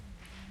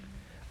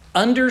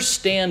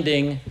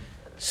Understanding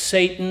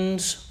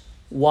Satan's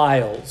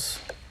wiles.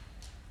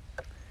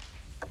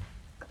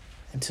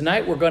 And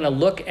tonight we're going to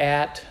look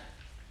at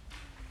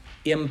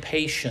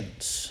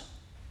impatience.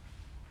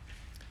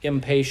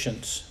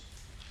 Impatience.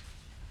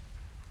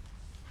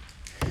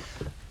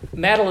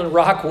 Madeline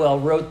Rockwell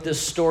wrote this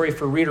story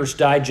for Reader's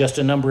Digest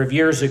a number of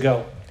years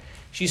ago.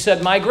 She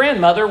said, "My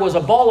grandmother was a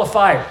ball of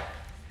fire.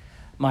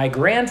 My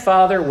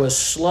grandfather was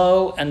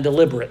slow and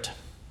deliberate."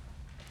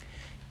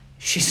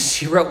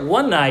 She wrote,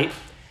 "One night,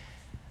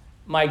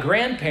 my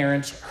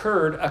grandparents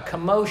heard a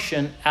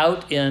commotion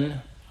out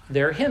in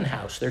their hen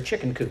house, their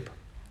chicken coop.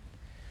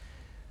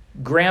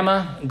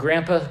 Grandma and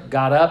Grandpa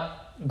got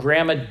up.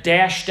 Grandma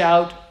dashed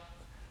out,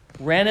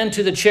 ran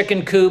into the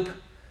chicken coop,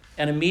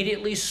 and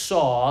immediately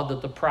saw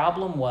that the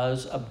problem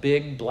was a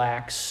big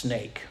black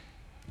snake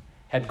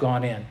had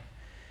gone in.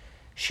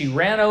 She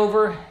ran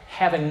over,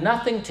 having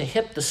nothing to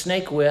hit the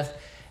snake with,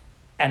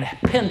 and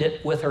pinned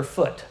it with her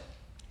foot,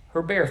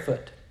 her bare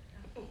foot.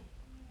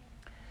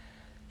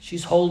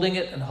 She's holding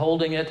it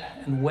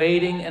and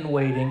waiting and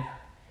waiting.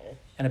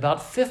 And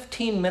about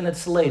 15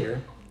 minutes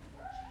later,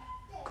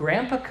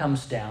 Grandpa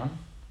comes down,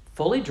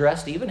 fully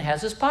dressed, even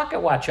has his pocket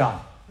watch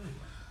on.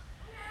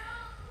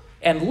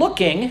 And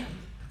looking,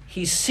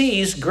 he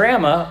sees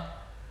Grandma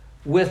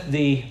with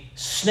the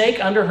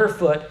snake under her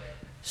foot,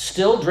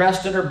 still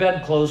dressed in her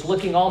bedclothes,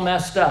 looking all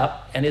messed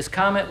up. And his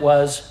comment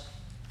was,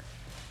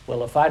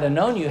 "Well, if I'd have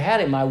known you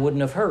had him, I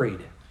wouldn't have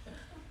hurried."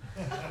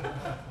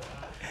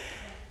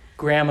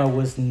 Grandma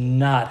was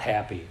not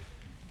happy.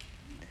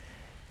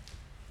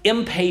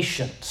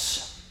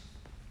 Impatience.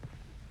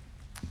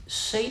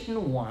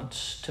 Satan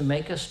wants to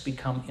make us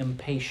become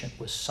impatient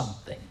with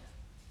something.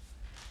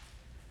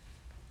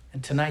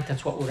 And tonight,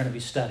 that's what we're going to be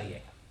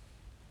studying.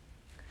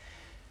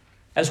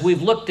 As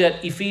we've looked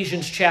at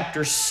Ephesians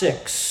chapter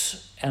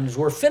 6, and as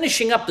we're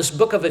finishing up this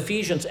book of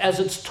Ephesians, as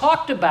it's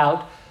talked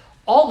about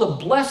all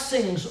the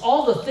blessings,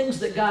 all the things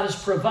that God has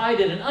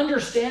provided, and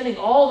understanding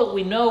all that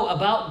we know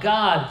about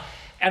God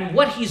and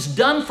what he's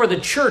done for the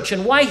church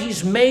and why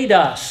he's made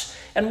us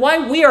and why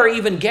we are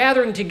even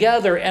gathering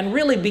together and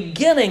really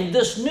beginning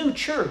this new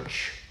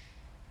church.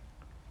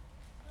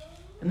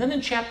 And then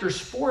in chapters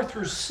 4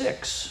 through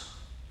 6,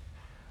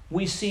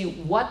 we see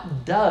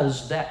what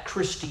does that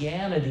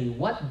Christianity,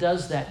 what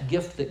does that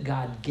gift that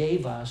God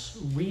gave us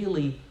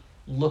really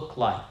look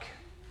like?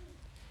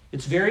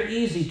 It's very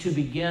easy to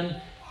begin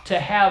to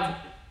have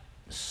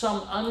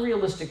some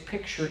unrealistic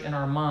picture in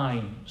our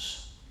minds.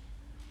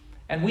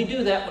 And we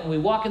do that when we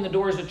walk in the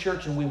doors of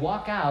church and we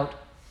walk out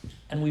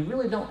and we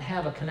really don't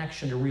have a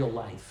connection to real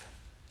life.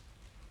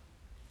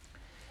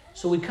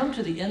 So we come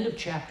to the end of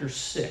chapter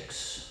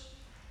 6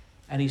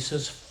 and he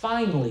says,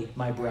 "Finally,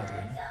 my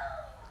brethren,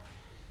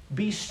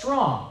 be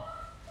strong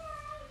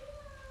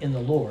in the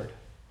Lord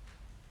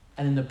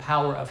and in the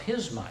power of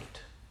his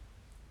might.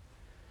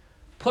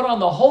 Put on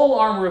the whole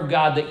armor of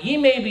God that ye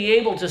may be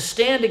able to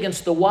stand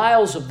against the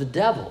wiles of the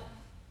devil.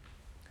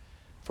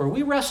 For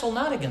we wrestle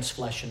not against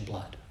flesh and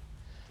blood,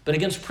 but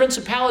against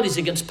principalities,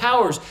 against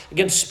powers,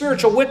 against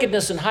spiritual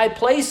wickedness in high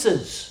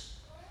places.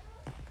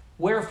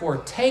 Wherefore,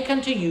 take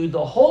unto you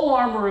the whole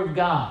armor of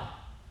God."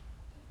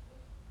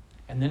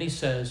 And then he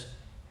says,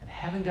 "And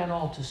having done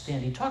all to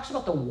stand." He talks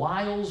about the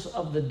wiles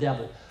of the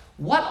devil.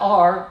 What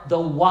are the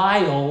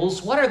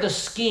wiles? What are the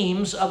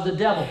schemes of the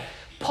devil?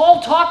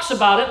 Paul talks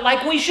about it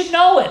like we should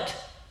know it.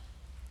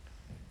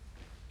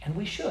 And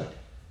we should.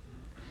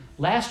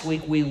 Last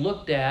week we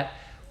looked at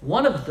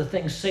one of the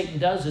things Satan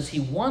does is he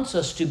wants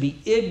us to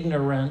be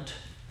ignorant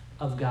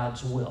of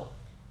God's will,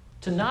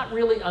 to not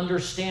really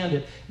understand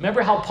it.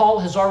 Remember how Paul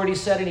has already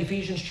said in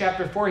Ephesians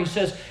chapter 4, he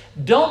says,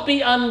 "Don't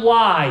be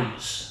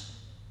unwise,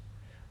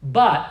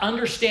 but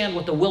understand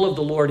what the will of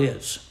the Lord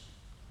is."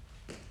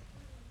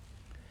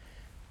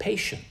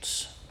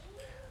 Patience.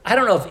 I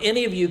don't know if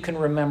any of you can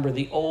remember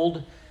the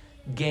old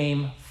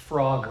game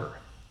Frogger.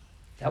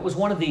 That was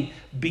one of the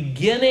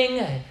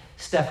beginning,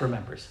 Steph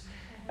remembers.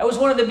 That was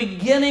one of the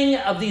beginning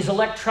of these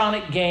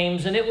electronic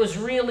games, and it was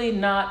really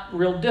not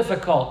real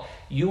difficult.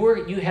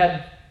 You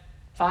had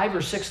 5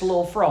 or 6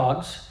 little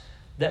frogs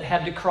that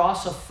had to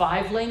cross a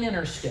 5-lane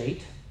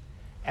interstate,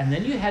 and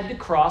then you had to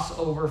cross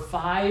over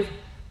 5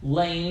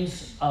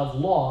 lanes of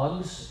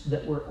logs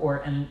that were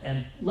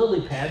and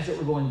lily pads that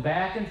were going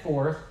back and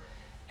forth,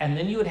 and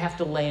then you would have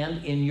to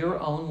land in your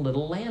own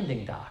little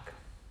landing dock.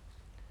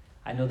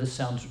 I know this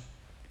sounds,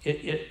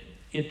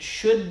 it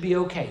should be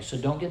okay, so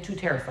don't get too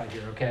terrified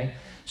here, okay?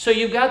 So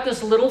you've got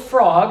this little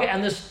frog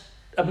and this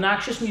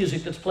obnoxious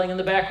music that's playing in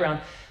the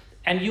background,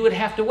 and you would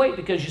have to wait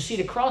because you see,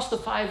 to cross the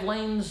 5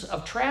 lanes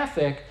of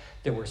traffic,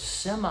 there were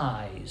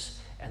semis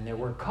and there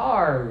were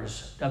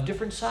cars of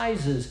different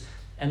sizes,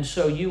 and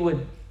so you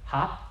would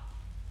hop,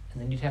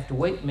 and then you'd have to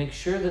wait and make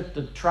sure that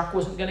the truck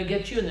wasn't going to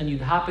get you, and then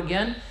you'd hop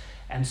again,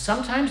 and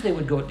sometimes they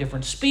would go at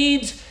different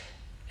speeds,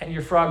 and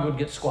your frog would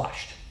get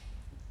squashed.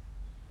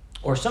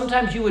 Or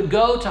sometimes you would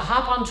go to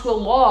hop onto a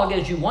log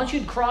as once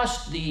you'd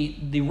crossed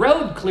the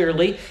road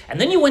clearly, and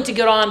then you went to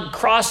get on,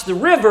 cross the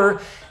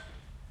river,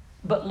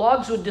 But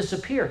logs would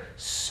disappear.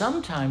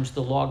 Sometimes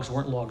the logs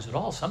weren't logs at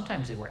all.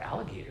 Sometimes they were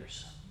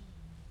alligators.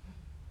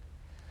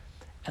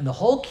 And the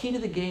whole key to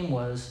the game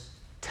was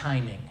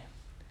timing.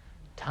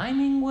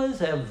 Timing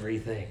was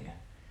everything.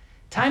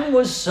 Timing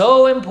was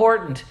so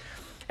important.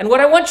 And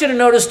what I want you to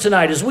notice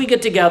tonight as we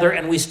get together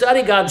and we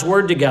study God's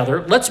Word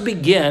together, let's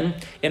begin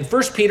in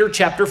 1 Peter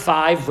chapter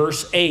 5,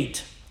 verse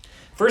 8.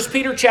 1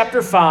 Peter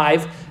chapter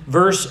 5,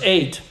 verse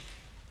 8.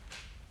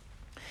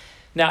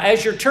 Now,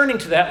 as you're turning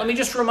to that, let me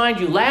just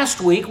remind you,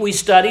 last week we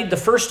studied the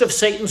first of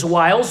Satan's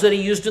wiles that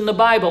he used in the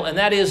Bible, and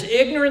that is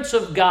ignorance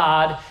of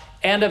God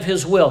and of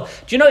his will.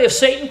 Do you know if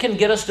Satan can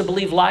get us to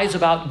believe lies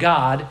about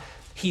God,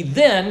 he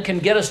then can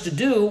get us to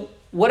do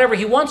whatever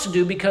he wants to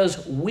do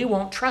because we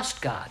won't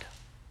trust God.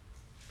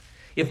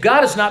 If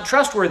God is not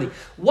trustworthy,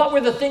 what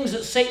were the things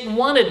that Satan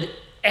wanted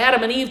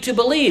Adam and Eve to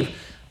believe?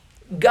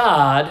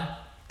 God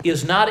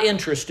is not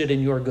interested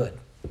in your good.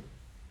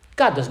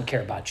 God doesn't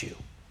care about you.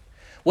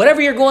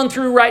 Whatever you're going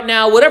through right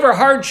now, whatever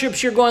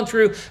hardships you're going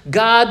through,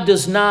 God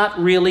does not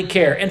really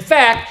care. In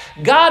fact,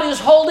 God is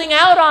holding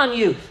out on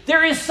you.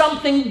 There is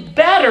something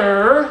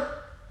better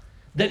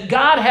that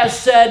God has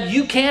said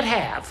you can't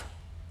have.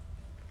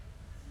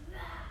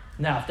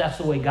 Now, if that's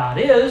the way God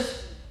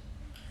is,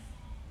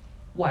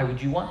 why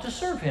would you want to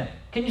serve him?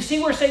 Can you see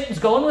where Satan's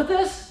going with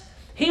this?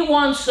 He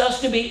wants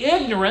us to be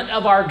ignorant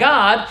of our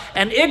God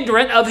and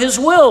ignorant of his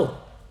will.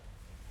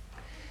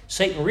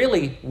 Satan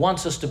really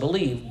wants us to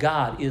believe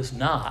God is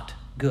not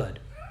good.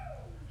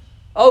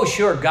 Oh,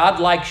 sure, God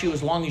likes you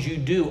as long as you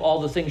do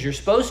all the things you're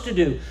supposed to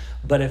do.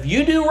 But if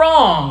you do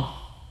wrong,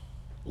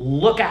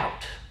 look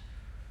out.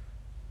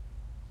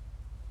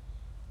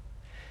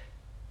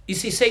 You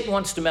see, Satan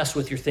wants to mess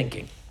with your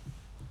thinking.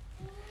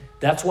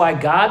 That's why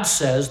God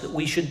says that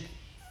we should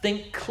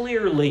think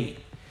clearly.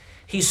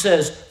 He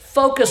says,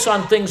 focus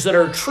on things that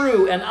are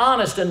true and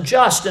honest and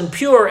just and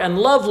pure and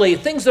lovely,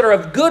 things that are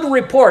of good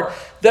report,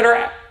 that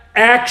are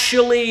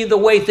actually the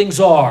way things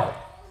are,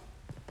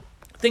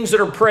 things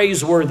that are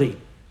praiseworthy.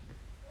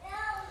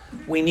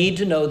 We need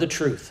to know the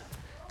truth.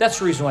 That's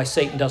the reason why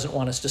Satan doesn't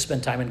want us to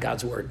spend time in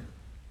God's Word.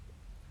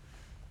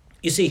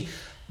 You see,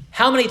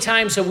 how many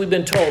times have we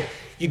been told,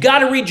 you got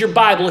to read your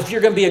Bible if you're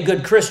going to be a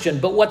good Christian?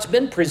 But what's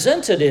been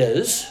presented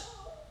is,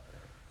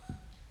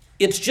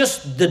 it's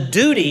just the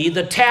duty,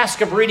 the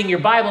task of reading your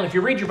Bible. And if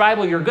you read your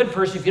Bible, you're a good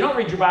person. If you don't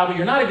read your Bible,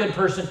 you're not a good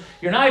person.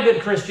 You're not a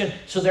good Christian.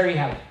 So there you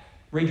have it.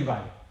 Read your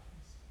Bible.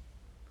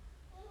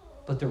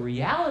 But the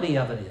reality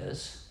of it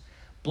is,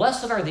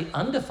 blessed are the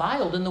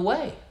undefiled in the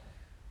way,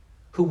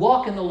 who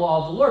walk in the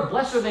law of the Lord.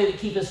 Blessed are they that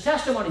keep his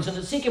testimonies and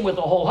that seek him with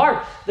a whole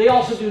heart. They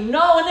also do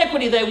no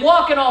iniquity. They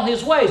walk in all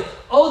his ways.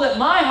 Oh, that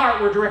my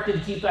heart were directed to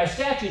keep thy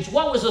statutes.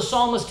 What was the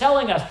psalmist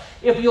telling us?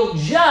 If you'll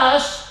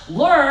just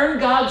learn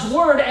God's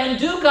word and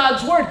do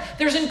God's word,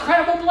 there's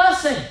incredible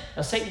blessing.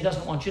 Now, Satan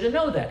doesn't want you to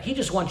know that. He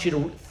just wants you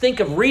to think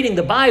of reading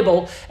the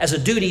Bible as a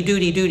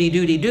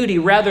duty,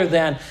 rather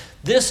than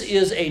this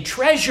is a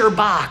treasure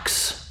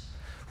box.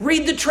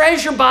 Read the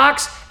treasure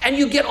box and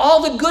you get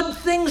all the good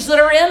things that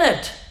are in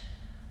it.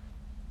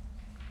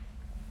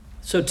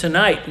 So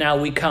tonight, now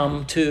we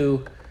come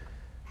to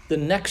the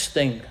next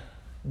thing,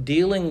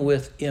 dealing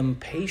with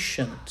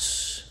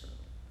impatience.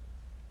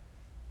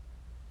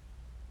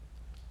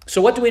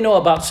 So what do we know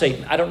about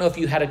Satan? I don't know if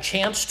you had a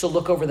chance to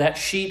look over that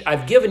sheet.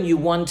 I've given you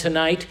one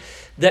tonight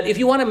that if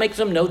you want to make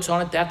some notes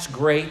on it, that's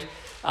great.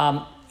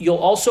 You'll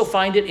also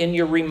find it in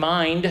your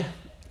Remind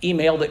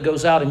email that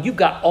goes out, and you've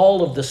got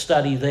all of the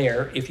study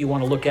there if you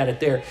want to look at it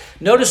there.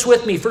 Notice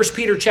with me, 1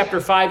 Peter chapter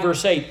 5,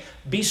 verse 8,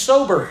 be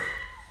sober.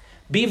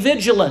 Be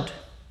vigilant,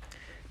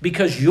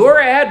 because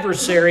your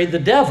adversary, the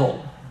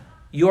devil,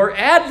 the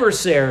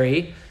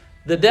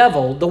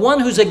one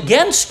who's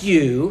against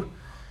you,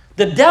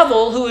 the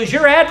devil who is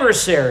your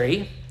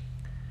adversary,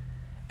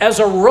 as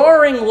a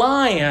roaring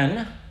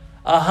lion,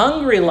 a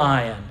hungry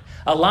lion,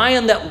 a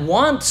lion that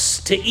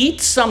wants to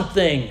eat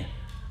something,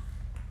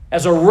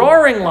 as a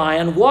roaring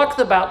lion, walketh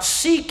about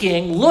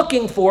seeking,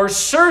 looking for,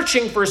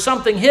 searching for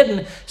something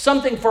hidden,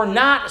 something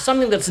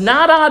that's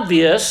not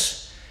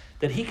obvious,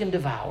 that he can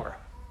devour.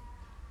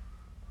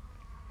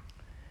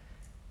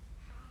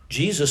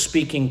 Jesus,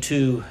 speaking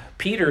to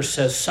Peter,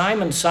 says,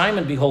 Simon,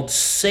 Simon, behold,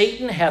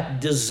 Satan hath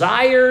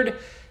desired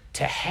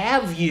to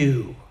have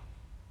you.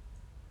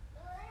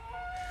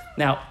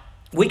 Now,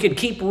 we could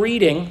keep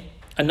reading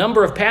a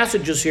number of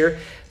passages here,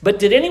 but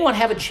did anyone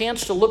have a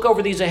chance to look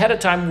over these ahead of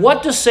time?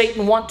 What does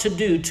Satan want to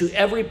do to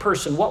every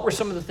person? What were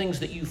some of the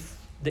things that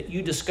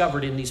you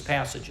discovered in these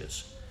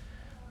passages?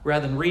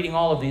 Rather than reading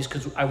all of these,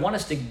 because I want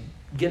us to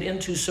get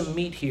into some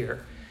meat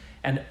here.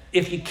 And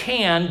if you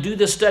can, do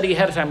this study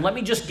ahead of time. Let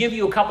me just give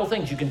you a couple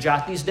things. You can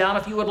jot these down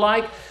if you would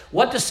like.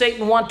 What does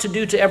Satan want to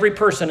do to every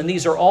person? And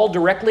these are all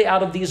directly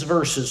out of these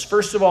verses.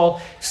 First of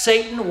all,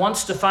 Satan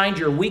wants to find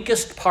your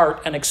weakest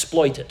part and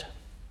exploit it.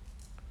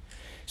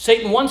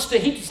 Satan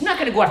he's not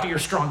going to go after your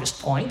strongest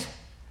point.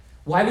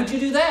 Why would you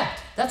do that?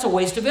 That's a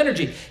waste of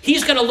energy.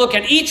 He's going to look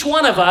at each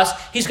one of us.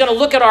 He's going to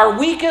look at our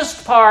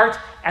weakest part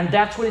and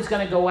that's what he's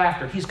going to go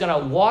after. He's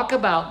going to walk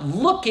about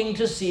looking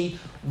to see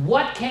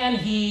what can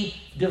he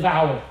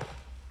devour.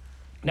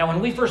 Now, when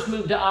we first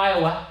moved to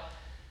Iowa,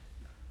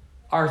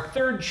 our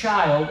third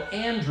child,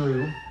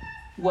 Andrew,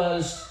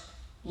 was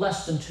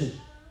less than 2.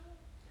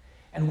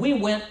 And we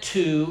went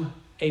to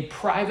a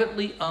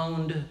privately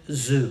owned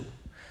zoo.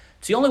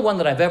 It's the only one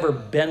that I've ever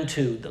been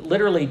to that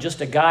literally just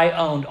a guy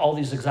owned all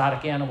these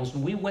exotic animals.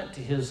 And we went to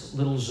his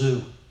little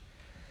zoo.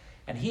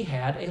 And he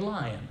had a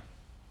lion.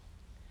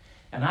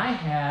 And I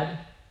had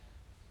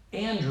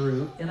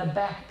Andrew in a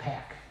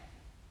backpack.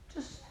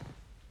 Just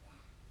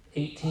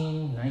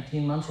 18,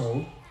 19 months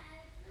old.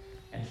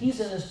 And he's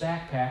in his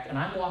backpack, and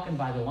I'm walking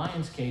by the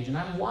lion's cage, and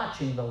I'm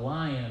watching the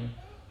lion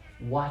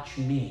watch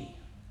me.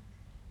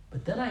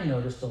 But then I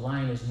noticed the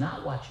lion is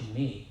not watching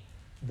me.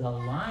 The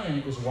lion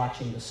is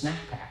watching the snack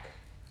pack.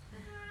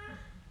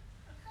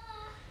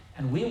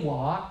 And we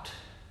walked,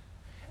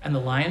 and the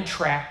lion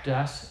tracked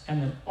us,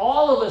 and then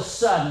all of a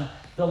sudden,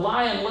 the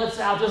lion lets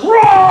out this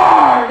roar,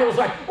 and it was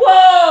like,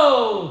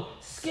 whoa,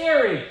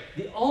 scary.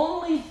 The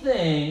only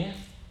thing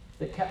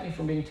that kept me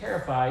from being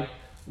terrified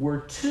were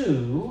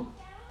 2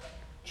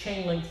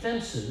 chain link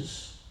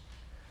fences,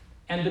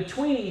 and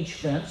between each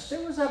fence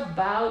there was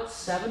about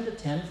 7 to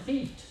 10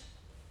 feet.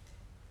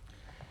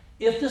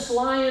 If this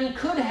lion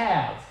could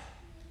have,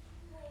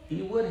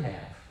 he would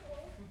have.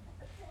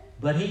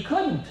 But he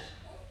couldn't,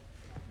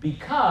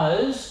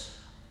 because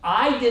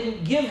I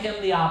didn't give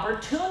him the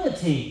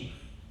opportunity,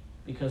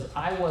 because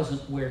I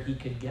wasn't where he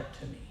could get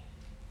to me.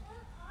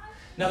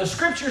 Now, the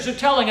scriptures are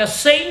telling us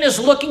Satan is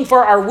looking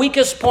for our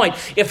weakest point.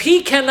 If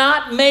he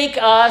cannot make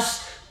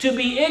us to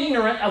be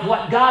ignorant of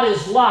what God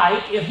is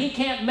like, if he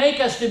can't make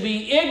us to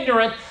be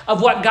ignorant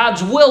of what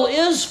God's will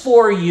is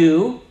for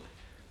you,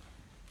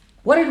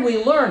 what did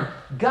we learn?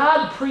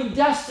 God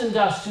predestined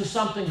us to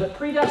something, but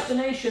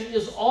predestination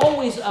is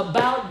always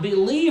about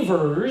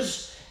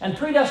believers, and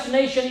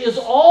predestination is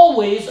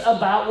always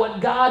about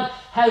what God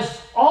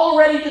has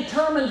already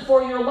determined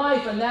for your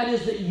life, and that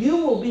is that you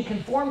will be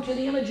conformed to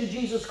the image of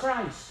Jesus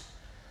Christ.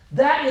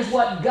 That is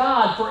what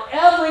God, for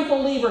every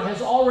believer, has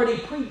already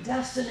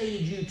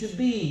predestinated you to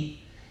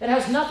be. It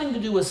has nothing to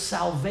do with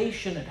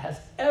salvation. It has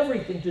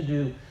everything to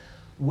do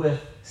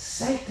with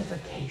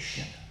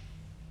sanctification.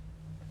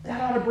 That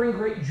ought to bring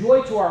great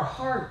joy to our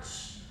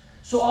hearts.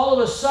 So all of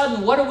a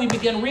sudden, what do we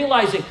begin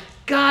realizing?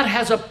 God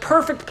has a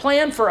perfect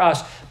plan for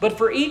us. But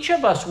for each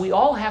of us, we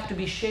all have to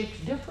be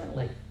shaped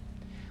differently.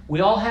 We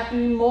all have to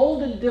be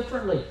molded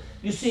differently.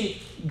 You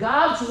see,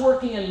 God's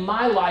working in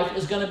my life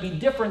is going to be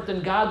different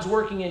than God's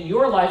working in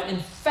your life. In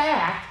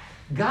fact,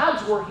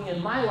 God's working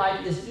in my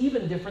life is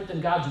even different than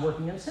God's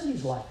working in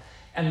Cindy's life.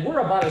 And we're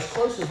about as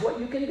close as what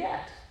you can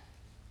get.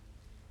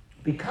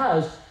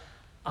 Because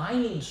I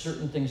need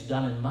certain things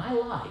done in my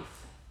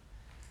life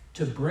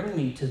to bring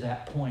me to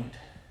that point.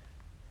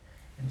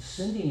 And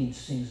Cindy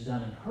needs things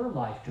done in her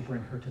life to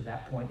bring her to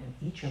that point, and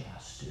each of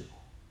us do.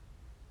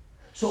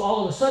 So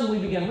all of a sudden we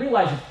begin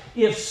realizing,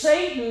 if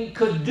Satan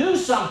could do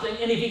something,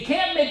 and if he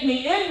can't make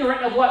me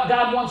ignorant of what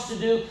God wants to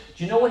do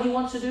you know what he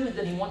wants to do?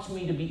 That he wants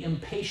me to be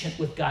impatient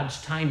with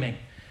God's timing.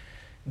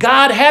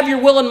 God, have your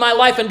will in my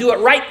life and do it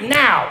right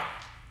now.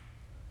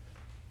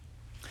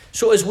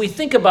 So as we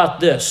think about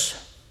this,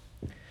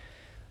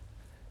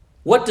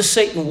 what does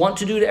Satan want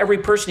to do to every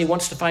person? He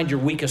wants to find your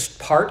weakest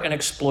part and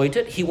exploit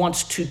it. He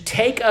wants to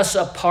take us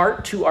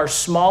apart to our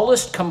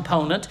smallest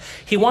component.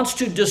 He wants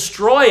to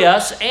destroy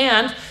us,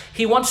 and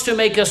he wants to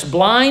make us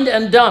blind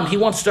and dumb. He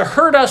wants to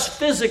hurt us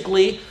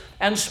physically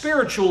and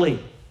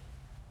spiritually.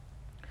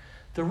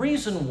 The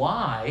reason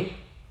why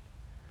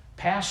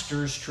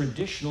pastors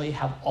traditionally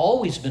have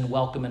always been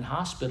welcome in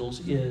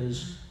hospitals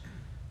is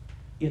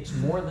it's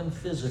more than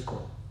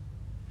physical.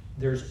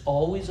 There's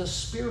always a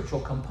spiritual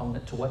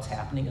component to what's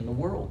happening in the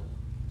world.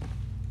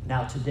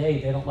 Now,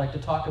 today, they don't like to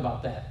talk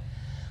about that.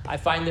 I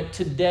find that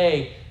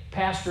today,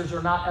 pastors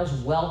are not as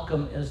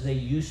welcome as they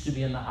used to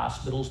be in the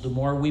hospitals the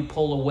more we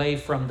pull away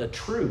from the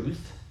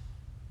truth.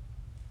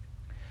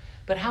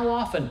 But how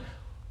often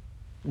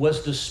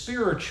was the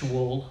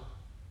spiritual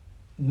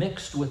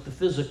mixed with the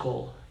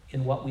physical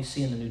in what we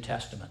see in the New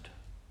Testament?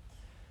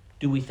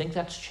 Do we think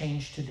that's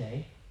changed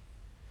today?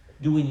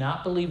 Do we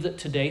not believe that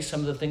today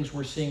some of the things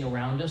we're seeing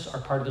around us are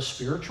part of the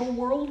spiritual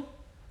world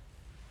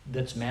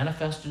that's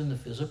manifested in the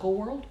physical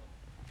world?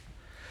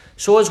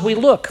 So as we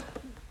look,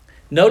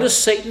 notice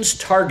Satan's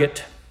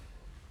target.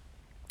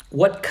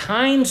 What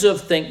kinds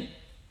of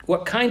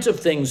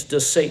things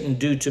does Satan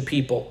do to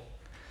people?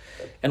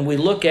 And we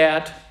look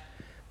at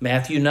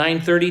Matthew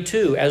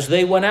 9:32. As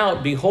they went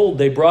out, behold,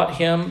 they brought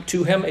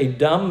to him a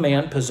dumb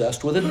man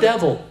possessed with a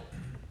devil.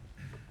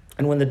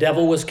 And when the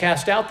devil was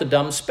cast out, the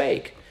dumb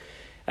spake.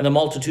 And the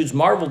multitudes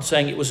marveled,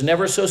 saying, it was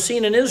never so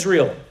seen in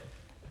Israel.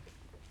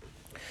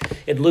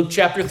 In Luke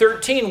chapter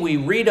 13, we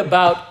read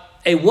about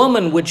a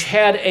woman which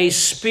had a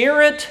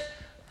spirit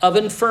of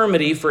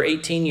infirmity for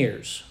 18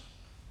 years.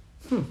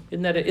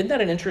 Isn't that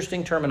an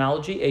interesting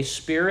terminology? A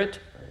spirit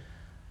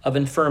of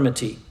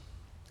infirmity.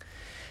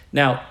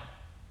 Now,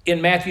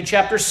 In Matthew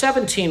chapter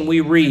 17, we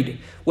read,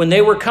 when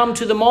they were come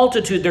to the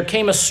multitude, there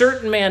came a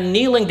certain man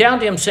kneeling down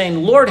to him,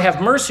 saying, Lord,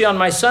 have mercy on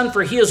my son,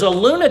 for he is a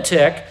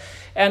lunatic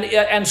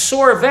and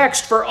sore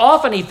vexed, for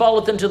often he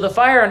falleth into the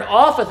fire and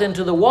offeth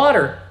into the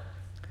water.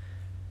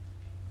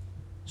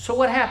 So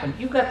what happened?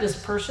 You've got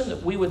this person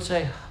that we would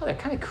say, oh, they're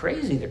kind of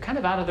crazy. They're kind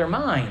of out of their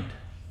mind.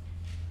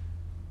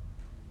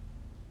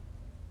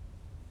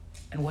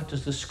 And what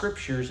does the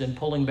scriptures in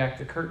pulling back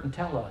the curtain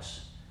tell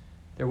us?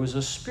 There was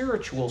a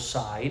spiritual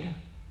side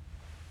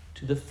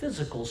to the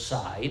physical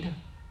side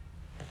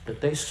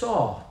that they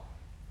saw.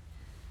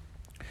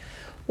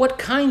 What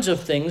kinds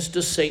of things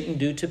does Satan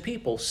do to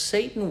people?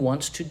 Satan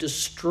wants to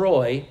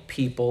destroy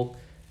people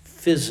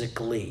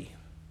physically.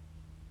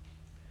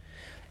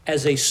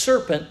 As a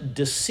serpent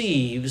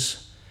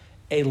deceives,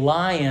 a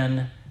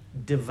lion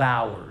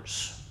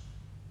devours.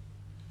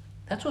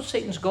 That's what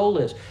Satan's goal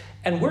is.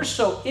 And we're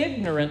so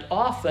ignorant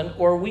often,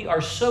 or we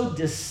are so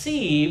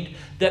deceived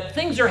that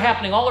things are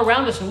happening all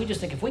around us and we just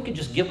think, if we could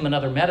just give them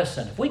another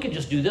medicine, if we could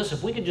just do this,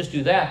 if we could just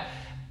do that,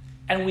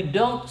 and we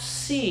don't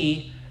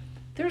see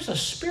there's a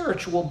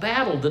spiritual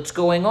battle that's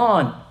going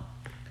on.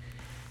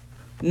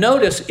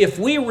 Notice, if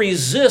we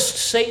resist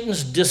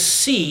Satan's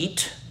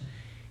deceit,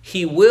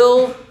 he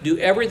will do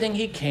everything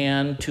he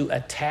can to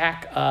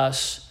attack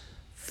us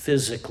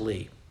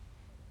physically.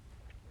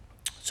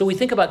 So we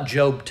think about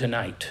Job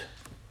tonight.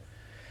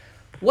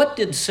 What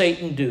did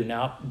Satan do?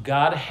 Now,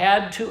 God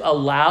had to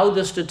allow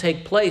this to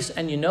take place,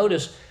 and you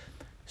notice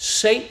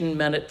Satan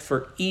meant it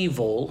for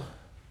evil,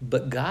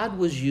 but God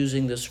was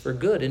using this for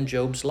good in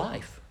Job's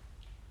life.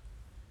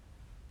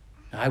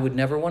 I would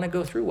never want to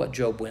go through what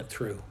Job went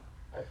through.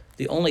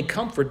 The only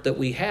comfort that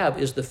we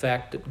have is the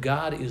fact that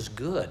God is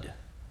good,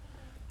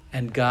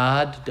 and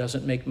God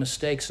doesn't make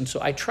mistakes, and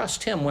so I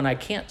trust him when I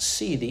can't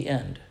see the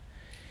end.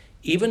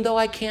 Even though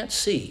I can't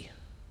see,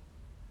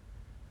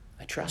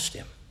 I trust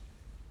him.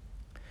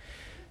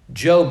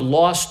 Job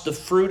lost the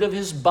fruit of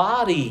his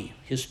body,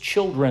 his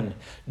children.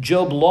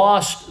 Job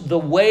lost the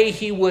way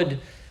he would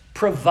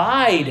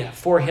provide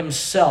for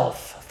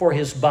himself, for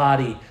his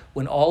body,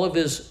 when all of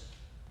his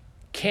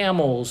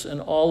camels and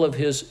all of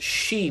his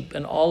sheep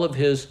and all of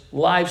his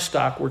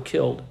livestock were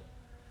killed.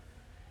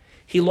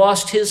 He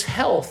lost his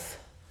health.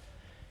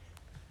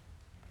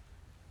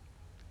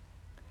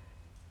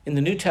 In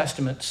the New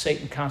Testament,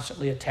 Satan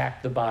constantly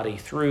attacked the body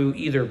through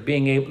either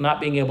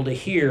not being able to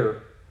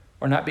hear,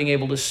 or not being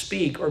able to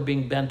speak, or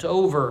being bent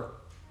over.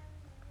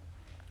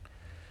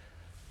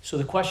 So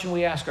the question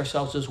we ask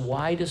ourselves is,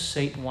 why does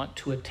Satan want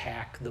to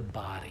attack the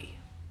body?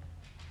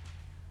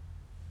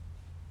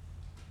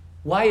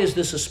 Why is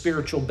this a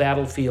spiritual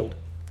battlefield?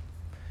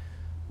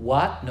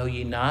 What? Know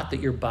ye not that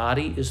your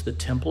body is the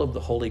temple of the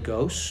Holy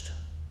Ghost,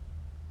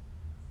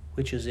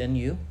 which is in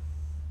you?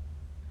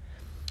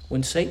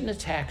 When Satan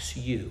attacks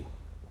you,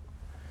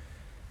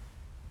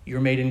 you're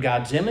made in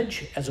God's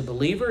image as a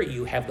believer.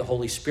 You have the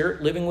Holy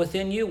Spirit living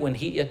within you. When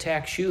he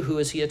attacks you, who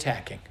is he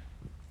attacking?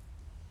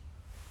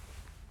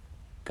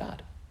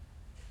 God.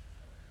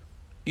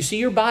 You see,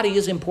 your body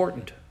is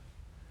important.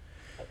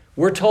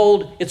 We're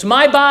told, it's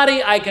my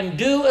body, I can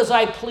do as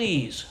I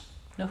please.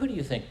 Now, who do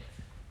you think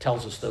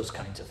tells us those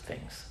kinds of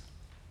things?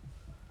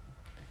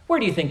 Where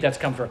do you think that's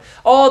come from?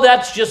 Oh,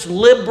 that's just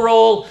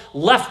liberal,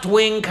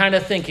 left-wing kind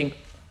of thinking.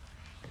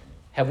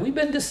 Have we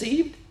been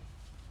deceived?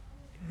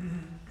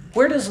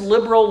 Where does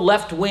liberal,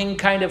 left-wing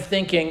kind of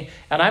thinking,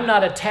 and I'm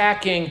not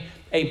attacking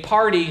a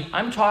party,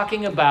 I'm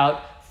talking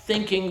about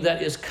thinking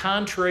that is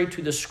contrary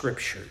to the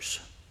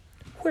scriptures.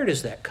 Where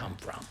does that come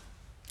from?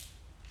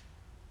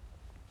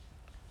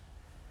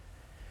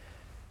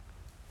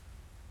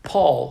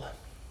 Paul,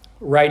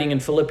 writing in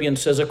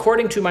Philippians, says,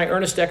 according to my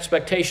earnest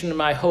expectation and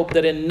my hope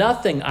that in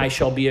nothing I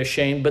shall be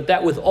ashamed, but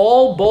that with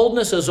all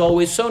boldness as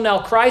always, so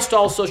now Christ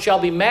also shall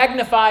be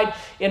magnified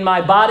in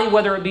my body,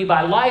 whether it be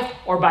by life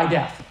or by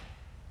death.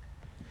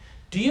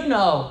 Do you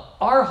know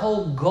our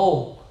whole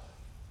goal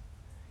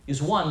is,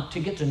 one,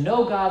 to get to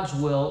know God's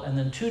will, and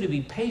then two, to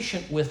be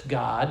patient with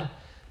God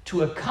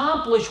to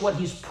accomplish what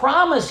he's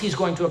promised he's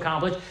going to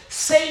accomplish.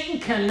 Satan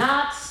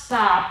cannot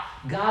stop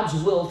God's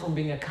will from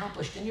being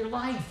accomplished in your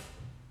life.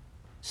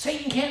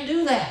 Satan can't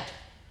do that.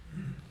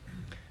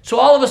 So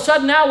all of a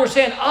sudden now we're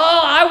saying,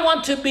 oh, I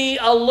want to be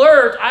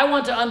alert. I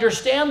want to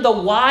understand the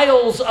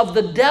wiles of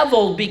the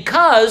devil,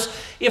 because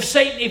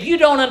if you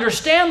don't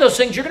understand those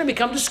things, you're going to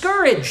become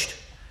discouraged.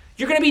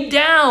 You're going to be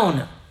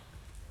down.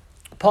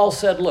 Paul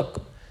said,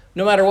 look,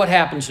 no matter what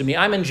happens to me,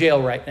 I'm in jail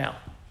right now.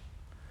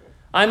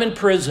 I'm in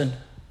prison.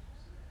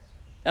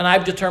 And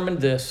I've determined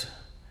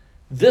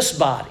this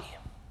body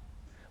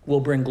will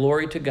bring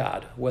glory to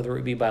God, whether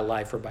it be by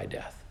life or by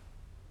death.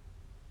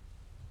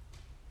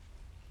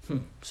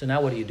 So now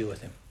what do you do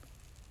with him?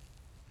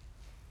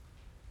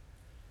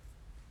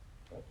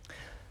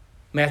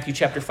 Matthew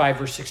chapter 5,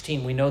 verse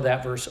 16, we know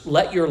that verse.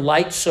 Let your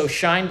light so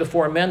shine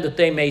before men that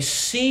they may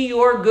see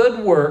your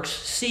good works.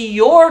 See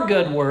your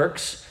good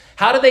works.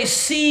 How do they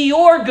see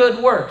your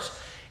good works?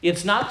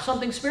 It's not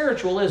something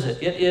spiritual, is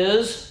it? It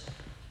is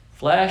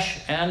flesh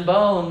and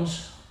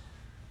bones.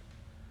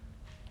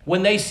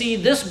 When they see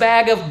this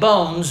bag of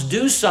bones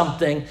do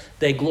something,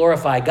 they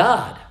glorify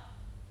God.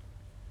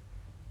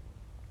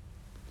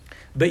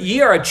 But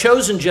ye are a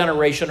chosen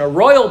generation, a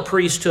royal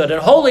priesthood, a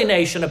holy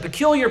nation, a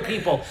peculiar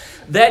people,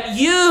 that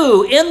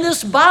you in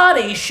this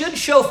body should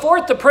show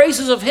forth the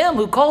praises of him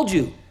who called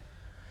you.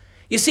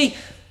 You see,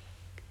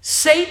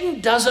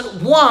 Satan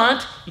doesn't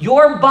want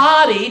your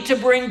body to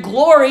bring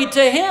glory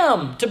to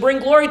him, to bring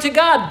glory to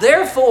God.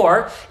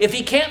 Therefore, if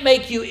he can't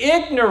make you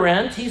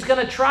ignorant, he's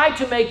going to try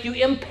to make you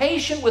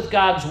impatient with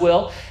God's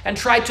will and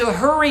try to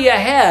hurry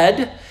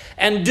ahead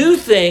and do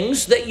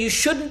things that you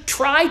shouldn't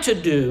try to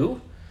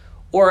do,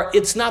 or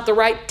it's not the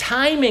right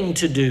timing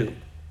to do.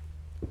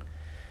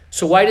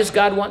 So why does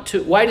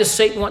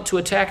Satan want to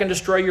attack and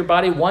destroy your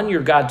body? 1,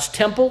 you're God's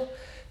temple.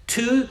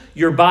 2,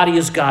 your body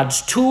is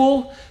God's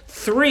tool.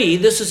 3,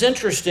 this is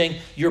interesting,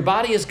 your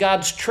body is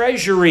God's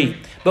treasury.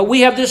 But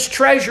we have this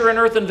treasure in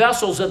earthen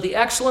vessels, that the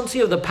excellency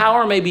of the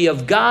power may be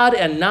of God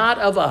and not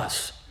of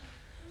us.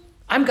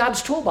 I'm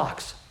God's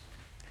toolbox.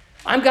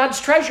 I'm God's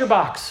treasure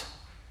box.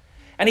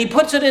 And he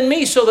puts it in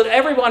me so that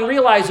everyone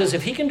realizes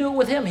if he can do it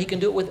with him, he can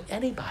do it with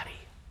anybody.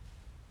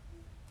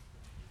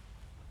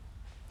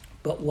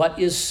 But what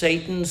is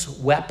Satan's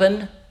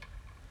weapon?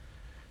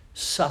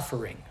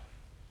 Suffering.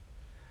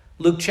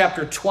 Luke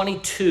chapter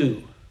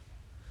 22.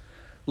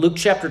 Luke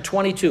chapter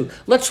 22.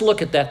 Let's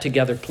look at that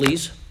together,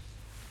 please.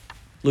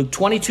 Luke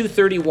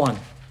 22:31.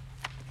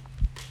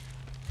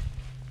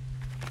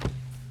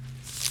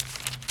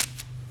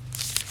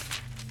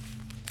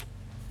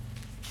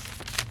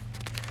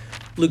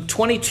 Luke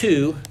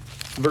 22,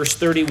 verse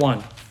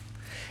 31.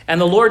 And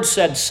the Lord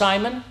said,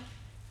 Simon,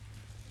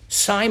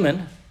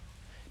 Simon,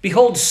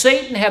 behold,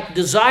 Satan hath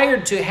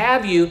desired to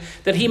have you,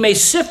 that he may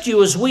sift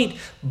you as wheat.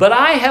 But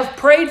I have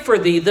prayed for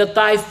thee, that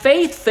thy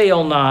faith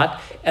fail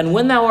not, and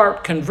when thou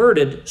art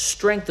converted,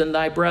 strengthen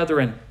thy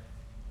brethren.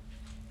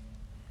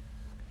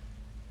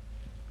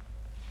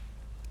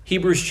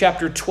 Hebrews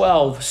chapter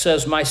 12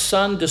 says, My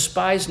son,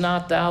 despise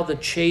not thou the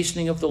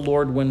chastening of the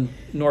Lord,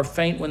 nor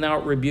faint when thou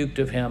art rebuked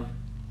of him.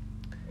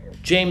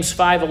 James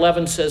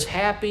 5:11 says,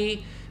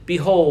 Happy,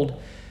 behold,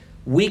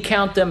 we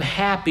count them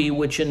happy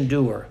which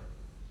endure.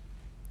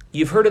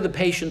 You've heard of the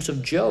patience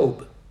of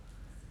Job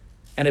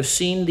and have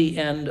seen the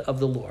end of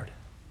the Lord.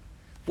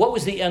 What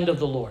was the end of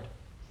the Lord?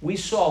 We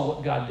saw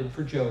what God did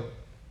for Job.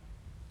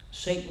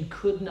 Satan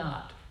could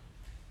not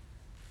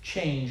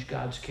change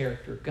God's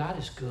character. God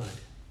is good.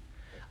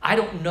 I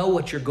don't know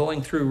what you're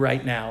going through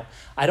right now.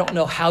 I don't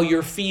know how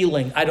you're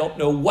feeling. I don't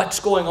know what's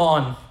going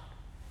on.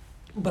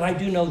 But I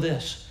do know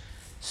this.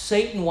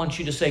 Satan wants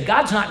you to say,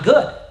 God's not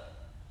good.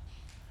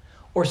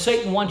 Or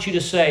Satan wants you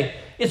to say,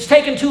 it's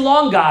taken too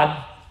long,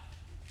 God.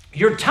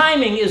 Your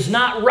timing is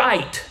not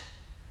right.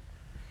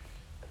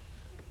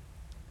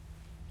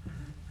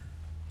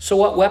 So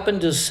what weapon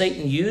does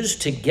Satan use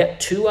to get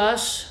to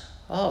us?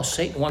 Oh,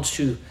 Satan wants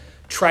to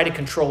try to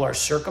control our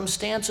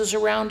circumstances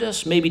around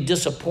us, maybe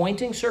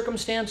disappointing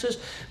circumstances,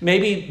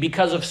 maybe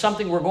because of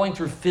something we're going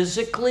through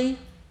physically.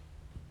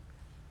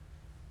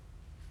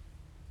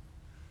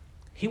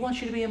 He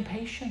wants you to be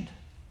impatient.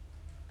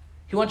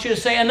 He wants you to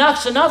say,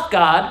 enough's enough,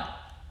 God.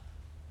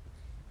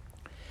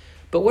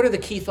 But what are the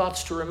key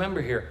thoughts to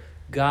remember here?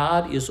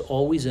 God is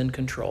always in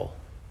control.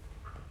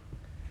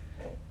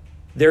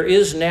 There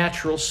is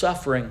natural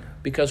suffering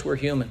because we're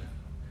human.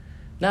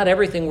 Not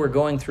everything we're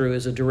going through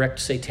is a direct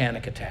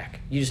satanic attack.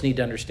 You just need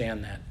to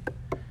understand that.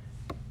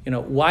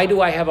 Why do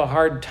I have a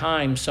hard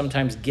time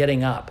sometimes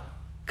getting up?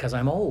 Because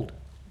I'm old.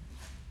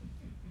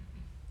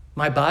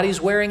 My body's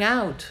wearing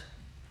out.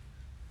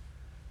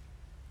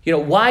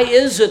 Why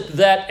is it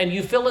that, and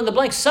you fill in the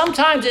blank,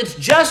 sometimes it's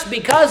just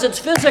because it's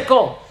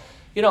physical.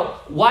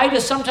 Why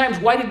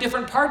do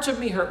different parts of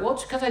me hurt? Well,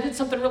 it's because I did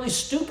something really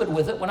stupid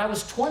with it when I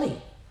was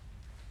 20.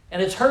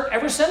 And it's hurt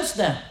ever since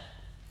then.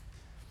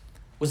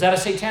 Was that a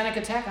satanic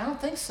attack? I don't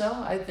think so.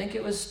 I think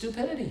it was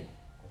stupidity.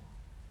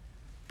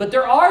 But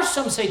there are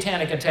some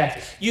satanic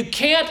attacks. You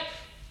can't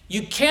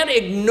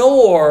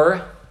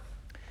ignore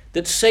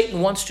that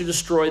Satan wants to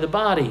destroy the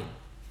body.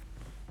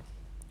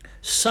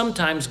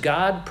 Sometimes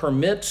God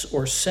permits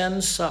or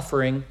sends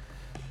suffering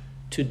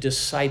to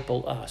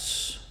disciple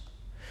us.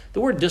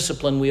 The word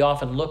discipline we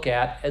often look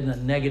at in the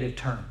negative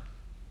term.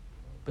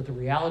 But the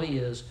reality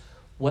is,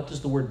 what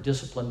does the word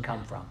discipline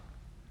come from?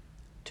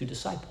 To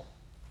disciple.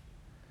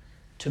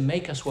 To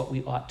make us what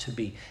we ought to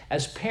be.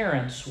 As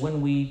parents,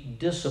 when we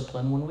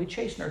discipline, when we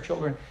chasten our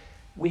children,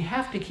 we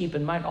have to keep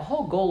in mind, the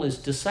whole goal is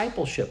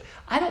discipleship.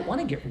 I don't want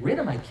to get rid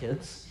of my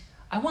kids.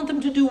 I want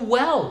them to do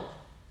well.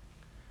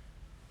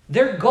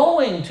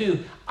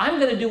 I'm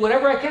going to do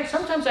whatever I can.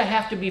 Sometimes I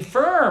have to be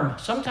firm.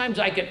 Sometimes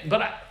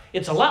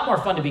it's a lot more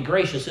fun to be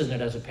gracious,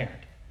 isn't it, as a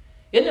parent?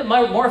 Isn't it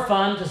more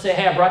fun to say,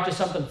 hey, I brought you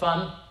something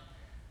fun?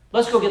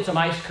 Let's go get some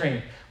ice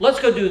cream.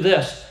 Let's go do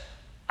this.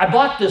 I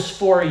bought this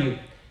for you.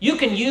 You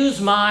can use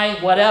my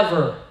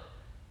whatever.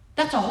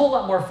 That's a whole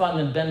lot more fun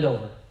than bend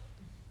over.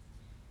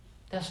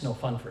 That's no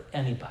fun for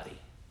anybody.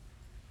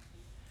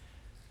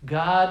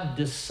 God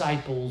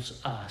disciples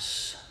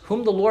us.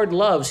 Whom the Lord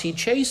loves, he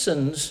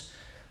chastens,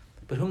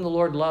 But whom the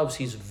Lord loves,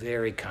 he's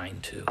very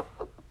kind to.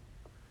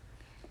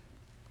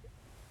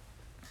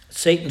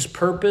 Satan's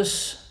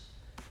purpose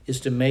is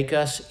to make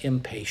us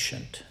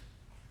impatient.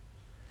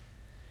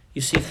 You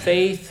see,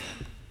 faith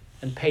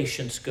and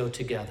patience go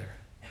together.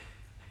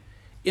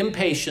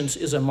 Impatience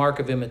is a mark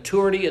of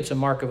immaturity. It's a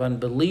mark of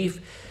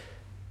unbelief.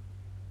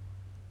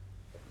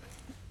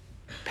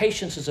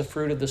 Patience is a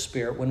fruit of the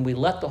Spirit when we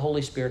let the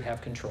Holy Spirit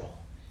have control.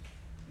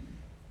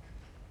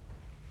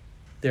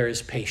 There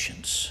is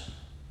patience.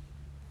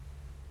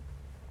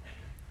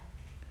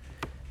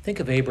 Think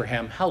of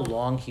Abraham, how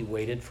long he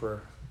waited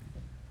for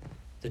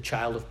the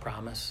child of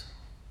promise.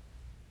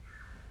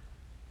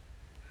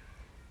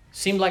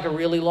 Seemed like a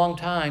really long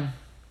time.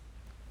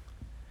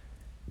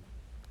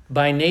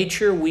 By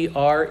nature, we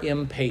are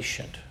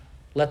impatient.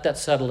 Let that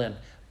settle in.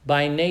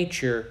 By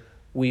nature,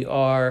 we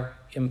are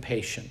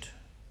impatient.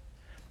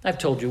 I've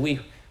told you, we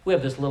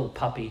have this little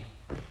puppy.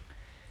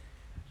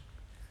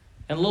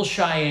 And little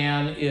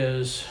Cheyenne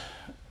is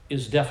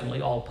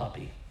definitely all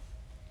puppy.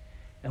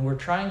 And we're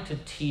trying to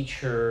teach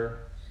her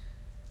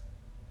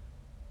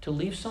to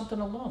leave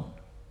something alone.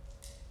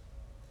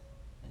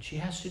 And she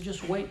has to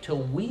just wait till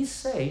we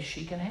say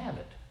she can have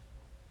it.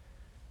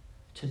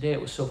 Today it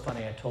was so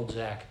funny, I told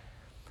Zach.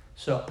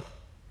 So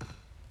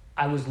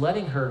I was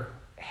letting her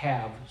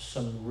have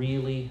some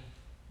really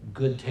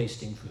good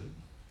tasting food.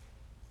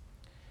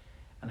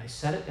 And I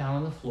set it down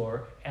on the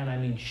floor, and I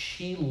mean,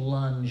 she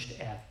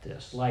lunged at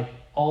this, like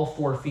all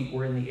 4 feet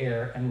were in the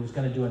air and was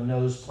going to do a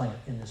nose plant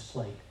in this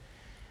plate.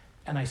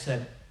 And I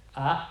said,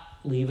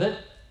 leave it.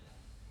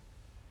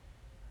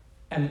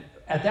 And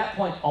at that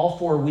point, all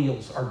 4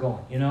 wheels are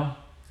going, you know?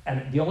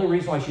 And the only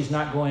reason why she's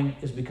not going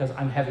is because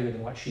I'm heavier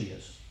than what she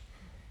is.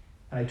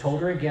 And I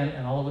told her again,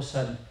 and all of a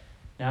sudden,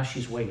 now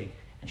she's waiting.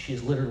 And she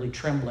is literally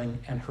trembling,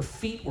 and her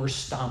feet were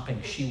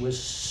stomping. She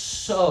was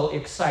so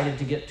excited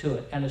to get to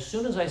it. And as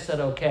soon as I said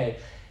okay,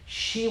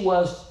 she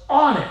was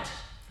on it.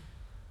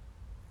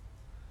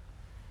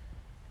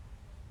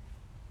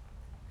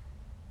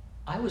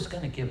 I was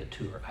going to give it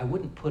to her. I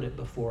wouldn't put it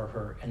before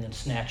her and then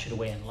snatch it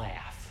away and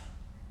laugh.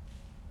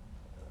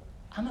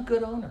 I'm a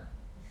good owner.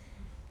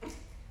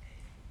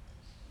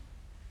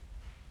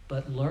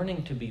 But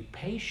learning to be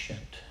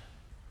patient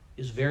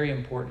is very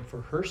important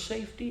for her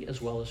safety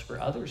as well as for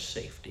others'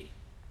 safety.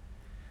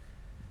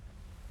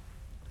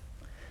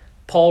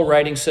 Paul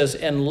writing says,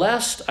 "And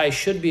lest I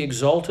should be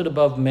exalted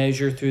above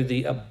measure through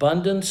the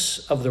abundance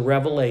of the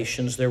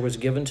revelations, there was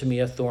given to me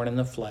a thorn in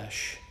the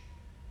flesh,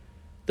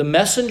 the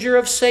messenger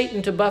of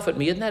Satan to buffet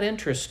me." Isn't that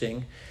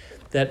interesting?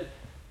 That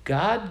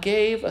God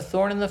gave a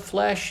thorn in the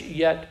flesh,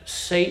 yet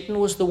Satan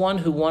was the one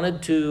who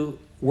wanted to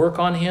work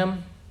on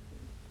him.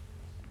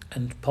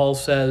 And Paul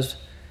says,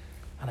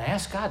 and I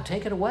asked God,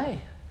 take it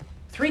away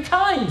 3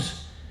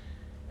 times.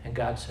 And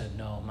God said,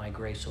 no, my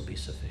grace will be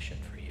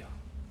sufficient for you.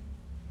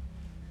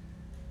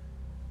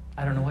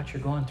 I don't know what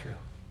you're going through,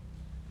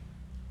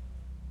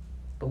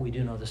 but we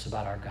do know this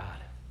about our God.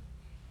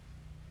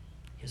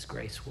 His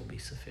grace will be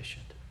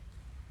sufficient.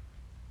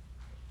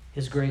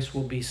 His grace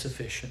will be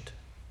sufficient.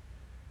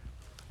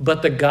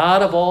 But the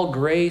God of all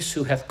grace,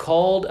 who hath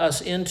called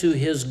us into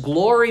his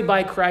glory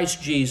by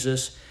Christ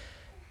Jesus,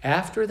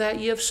 after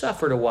that ye have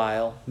suffered a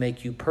while,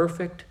 make you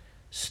perfect,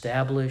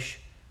 establish,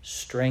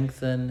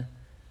 strengthen,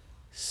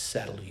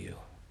 settle you.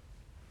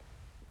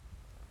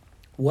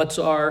 What's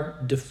our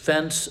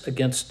defense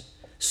against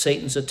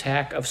Satan's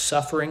attack of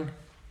suffering?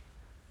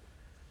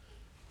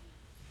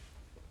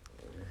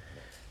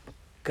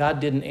 God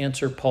didn't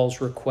answer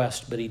Paul's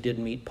request, but he did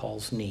meet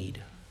Paul's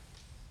need.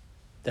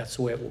 That's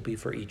the way it will be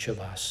for each of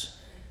us.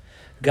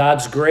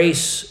 God's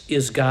grace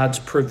is God's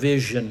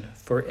provision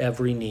for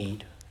every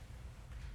need.